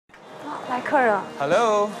来客人。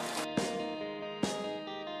Hello.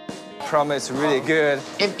 Promise really good.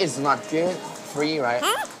 If it's not good, free, right?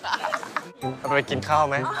 เราไปกินข้าว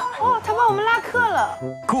ไหม哦，他帮我们拉客了。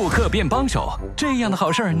顾客变帮手，这样的好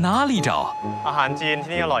事儿哪里找？ อาหารจีน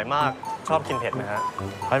ที่นี่อร่อยมาก ชอบกินเผ็ดนะฮะ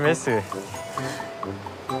ไปไม่สื่อ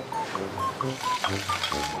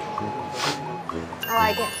I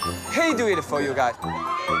like it。 Hey, do it for you guys.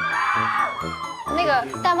 那个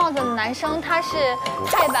戴帽子的男生他是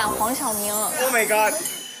泰版黄晓明。Oh my god.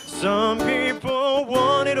 Some people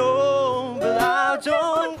want it all, but I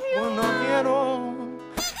don't want it all.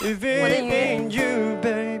 If it ain't you,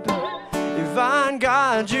 baby, if I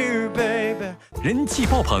got you, baby. 人气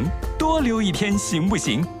爆棚，多留一天行不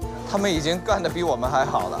行？他们已经干得比我们还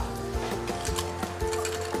好了。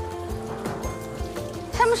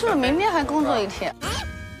他们是不是明天还工作一天？